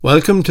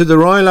Welcome to the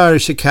Royal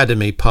Irish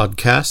Academy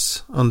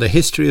podcasts on the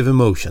history of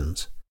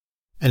emotions,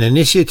 an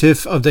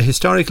initiative of the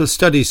Historical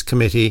Studies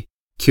Committee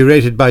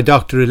curated by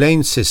Dr.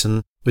 Elaine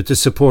Sisson with the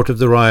support of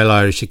the Royal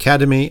Irish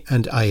Academy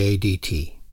and IADT.